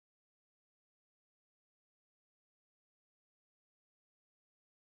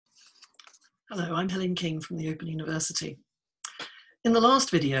Hello, I'm Helen King from the Open University. In the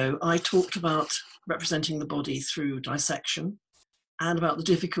last video, I talked about representing the body through dissection and about the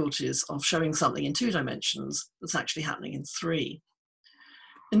difficulties of showing something in 2 dimensions that's actually happening in 3.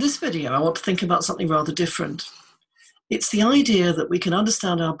 In this video, I want to think about something rather different. It's the idea that we can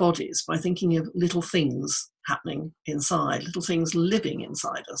understand our bodies by thinking of little things happening inside, little things living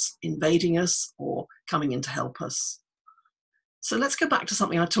inside us, invading us or coming in to help us. So let's go back to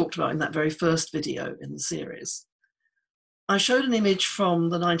something I talked about in that very first video in the series. I showed an image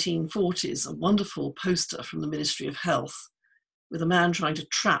from the 1940s, a wonderful poster from the Ministry of Health, with a man trying to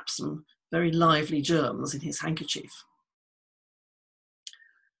trap some very lively germs in his handkerchief.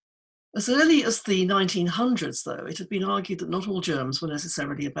 As early as the 1900s, though, it had been argued that not all germs were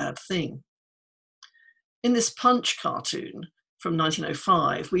necessarily a bad thing. In this Punch cartoon from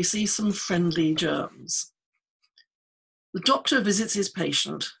 1905, we see some friendly germs. The doctor visits his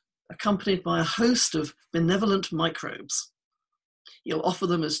patient, accompanied by a host of benevolent microbes. He'll offer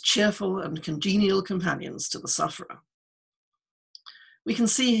them as cheerful and congenial companions to the sufferer. We can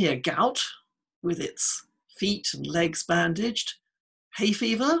see here gout, with its feet and legs bandaged, hay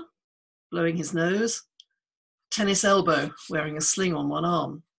fever, blowing his nose, tennis elbow, wearing a sling on one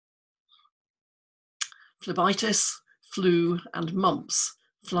arm. Phlebitis, flu, and mumps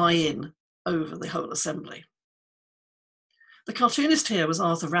fly in over the whole assembly. The cartoonist here was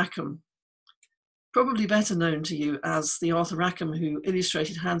Arthur Rackham, probably better known to you as the Arthur Rackham who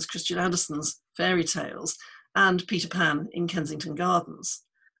illustrated Hans Christian Andersen's fairy tales and Peter Pan in Kensington Gardens,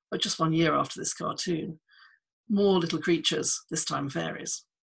 but just 1 year after this cartoon. More little creatures, this time fairies.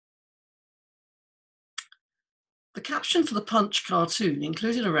 The caption for the Punch cartoon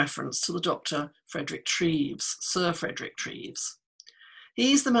included a reference to the Dr. Frederick Treves, Sir Frederick Treves.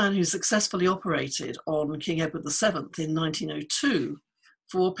 He's the man who successfully operated on King Edward VII in 1902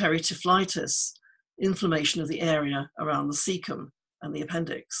 for perityphlitis, inflammation of the area around the cecum and the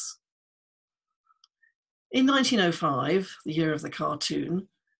appendix. In 1905, the year of the cartoon,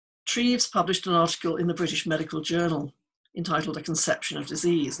 Treves published an article in the British Medical Journal entitled A Conception of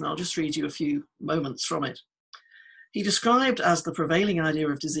Disease, and I'll just read you a few moments from it. He described as the prevailing idea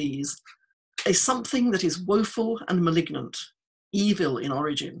of disease a something that is woeful and malignant, evil in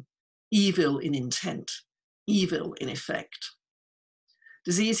origin, evil in intent, evil in effect.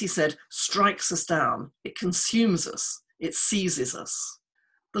 Disease, he said, strikes us down, it consumes us, it seizes us.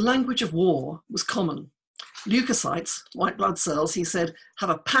 The language of war was common. Leukocytes, white blood cells, he said, have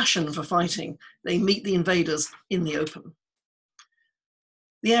a passion for fighting. They meet the invaders in the open.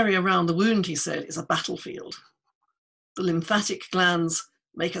 The area around the wound, he said, is a battlefield. The lymphatic glands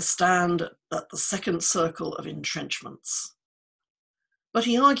make a stand at the second circle of entrenchments. But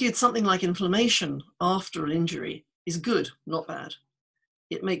he argued something like inflammation after an injury is good, not bad.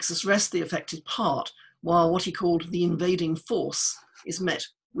 It makes us rest the affected part, while what he called the invading force is met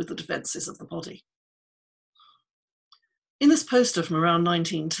with the defences of the body. In this poster from around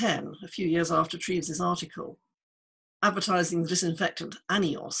 1910, a few years after Treves's article, advertising the disinfectant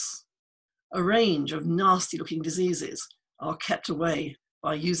Anios, a range of nasty-looking diseases are kept away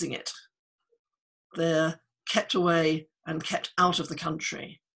by using it. They're kept away and kept out of the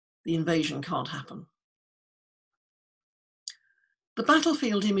country. The invasion can't happen. The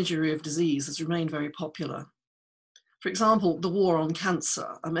battlefield imagery of disease has remained very popular. For example, the war on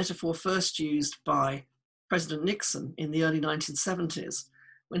cancer, a metaphor first used by President Nixon in the early 1970s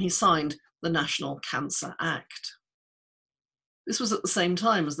when he signed the National Cancer Act. This was at the same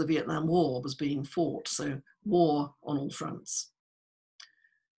time as the Vietnam War was being fought, so war on all fronts.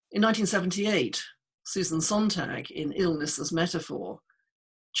 In 1978, Susan Sontag, in Illness as Metaphor,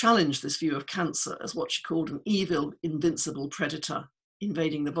 challenged this view of cancer as what she called an evil, invincible predator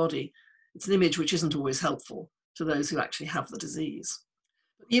invading the body. It's an image which isn't always helpful to those who actually have the disease.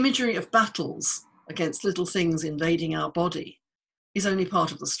 But the imagery of battles against little things invading our body is only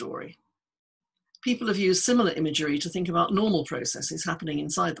part of the story. People have used similar imagery to think about normal processes happening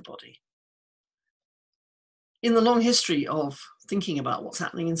inside the body. In the long history of thinking about what's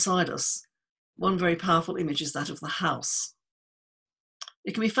happening inside us, one very powerful image is that of the house.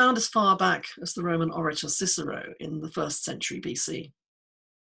 It can be found as far back as the Roman orator Cicero in the 1st century BC.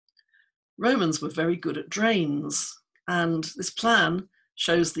 Romans were very good at drains, and this plan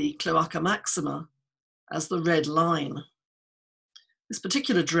shows the Cloaca Maxima as the red line. This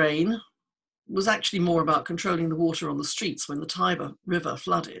particular drain was actually more about controlling the water on the streets when the Tiber River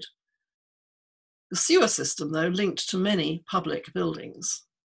flooded. The sewer system, though, linked to many public buildings.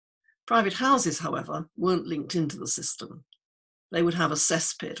 Private houses, however, weren't linked into the system. They would have a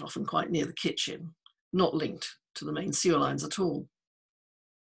cesspit, often quite near the kitchen, not linked to the main sewer lines at all.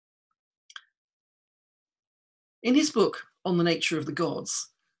 In his book On the Nature of the Gods,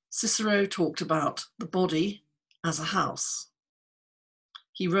 Cicero talked about the body as a house.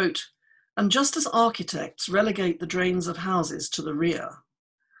 He wrote, "And just as architects relegate the drains of houses to the rear,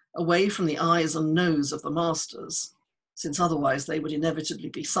 away from the eyes and nose of the masters, since otherwise they would inevitably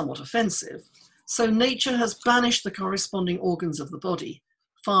be somewhat offensive, so nature has banished the corresponding organs of the body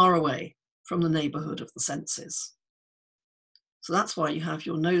far away from the neighborhood of the senses." So that's why you have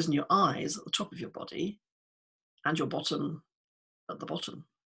your nose and your eyes at the top of your body and your bottom at the bottom.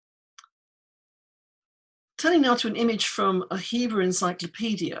 Turning now to an image from a Hebrew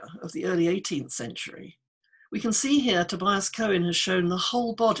encyclopedia of the early 18th century, we can see here Tobias Cohen has shown the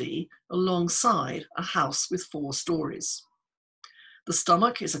whole body alongside a house with 4 stories. The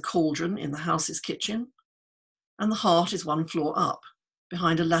stomach is a cauldron in the house's kitchen, and the heart is 1 floor up,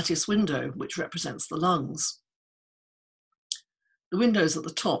 behind a lattice window which represents the lungs. The windows at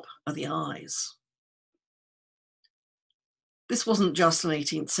the top are the eyes. This wasn't just an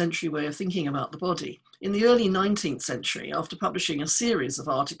 18th century way of thinking about the body. In the early 19th century, after publishing a series of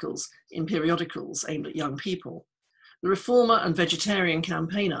articles in periodicals aimed at young people, the reformer and vegetarian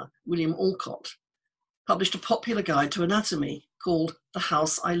campaigner William Alcott published a popular guide to anatomy called The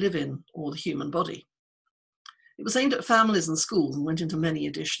House I Live In, or The Human Body. It was aimed at families and schools and went into many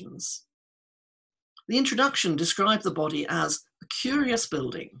editions. The introduction described the body as a curious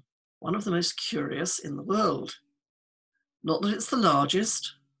building, one of the most curious in the world. Not that it's the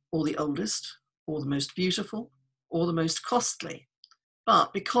largest, or the oldest, or the most beautiful, or the most costly,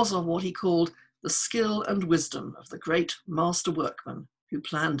 but because of what he called the skill and wisdom of the great master workman who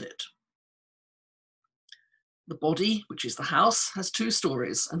planned it. The body, which is the house, has 2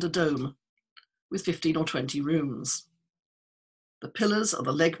 stories and a dome, with 15 or 20 rooms. The pillars are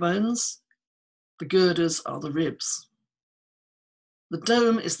the leg bones, the girders are the ribs. The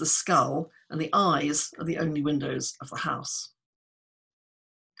dome is the skull, and the eyes are the only windows of the house.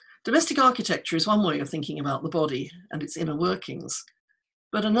 Domestic architecture is one way of thinking about the body and its inner workings,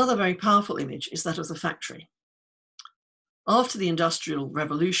 but another very powerful image is that of the factory. After the Industrial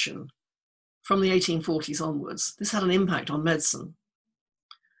Revolution, from the 1840s onwards, this had an impact on medicine.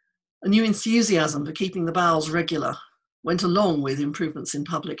 A new enthusiasm for keeping the bowels regular went along with improvements in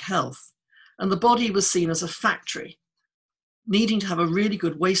public health, and the body was seen as a factory, needing to have a really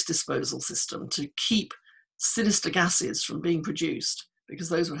good waste disposal system to keep sinister gases from being produced, because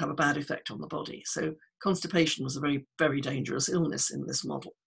those would have a bad effect on the body. So constipation was a very, very dangerous illness in this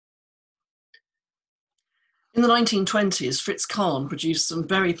model. In the 1920s, Fritz Kahn produced some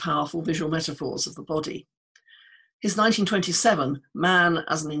very powerful visual metaphors of the body. His 1927 Man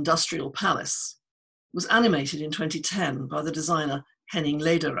as an Industrial Palace was animated in 2010 by the designer Henning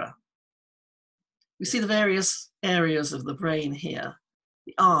Lederer. We see the various areas of the brain here.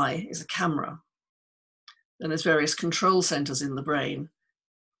 The eye is a camera. Then there's various control centers in the brain,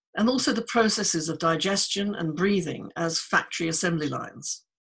 and also the processes of digestion and breathing as factory assembly lines.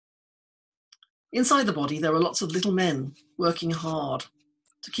 Inside the body, there are lots of little men working hard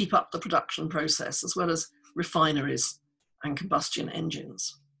to keep up the production process, as well as refineries and combustion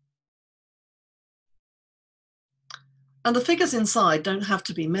engines. And the figures inside don't have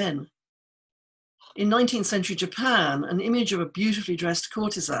to be men. In 19th century Japan, an image of a beautifully dressed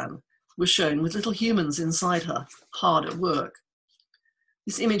courtesan was shown with little humans inside her, hard at work.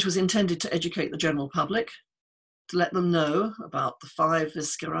 This image was intended to educate the general public, to let them know about the 5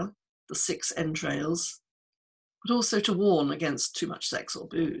 viscera, the 6 entrails, but also to warn against too much sex or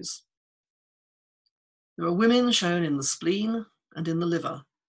booze. There are women shown in the spleen and in the liver,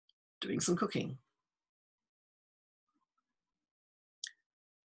 doing some cooking.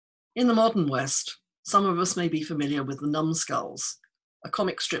 In the modern West, some of us may be familiar with the Numbskulls, a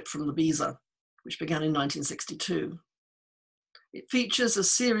comic strip from the Beezer, which began in 1962. It features a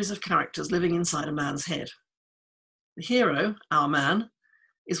series of characters living inside a man's head. The hero, our man,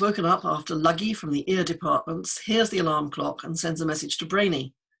 is woken up after Luggy from the ear departments hears the alarm clock and sends a message to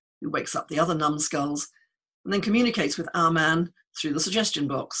Brainy, who wakes up the other Numbskulls and then communicates with our man through the suggestion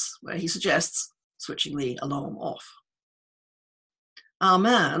box, where he suggests switching the alarm off. Our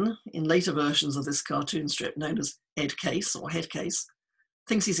man, in later versions of this cartoon strip known as Ed Case or Head Case,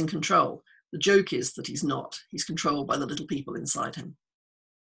 thinks he's in control. The joke is that he's not. He's controlled by the little people inside him.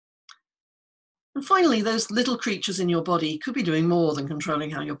 And finally, those little creatures in your body could be doing more than controlling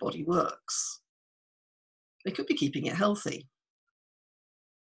how your body works. They could be keeping it healthy.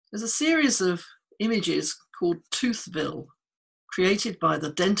 There's a series of images called Toothville, created by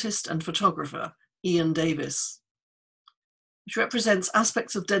the dentist and photographer Ian Davis, which represents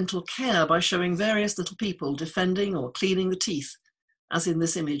aspects of dental care by showing various little people defending or cleaning the teeth, as in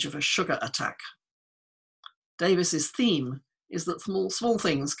this image of a sugar attack. Davis's theme is that small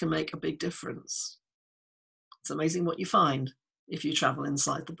things can make a big difference. It's amazing what you find if you travel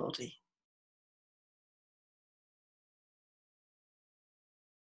inside the body.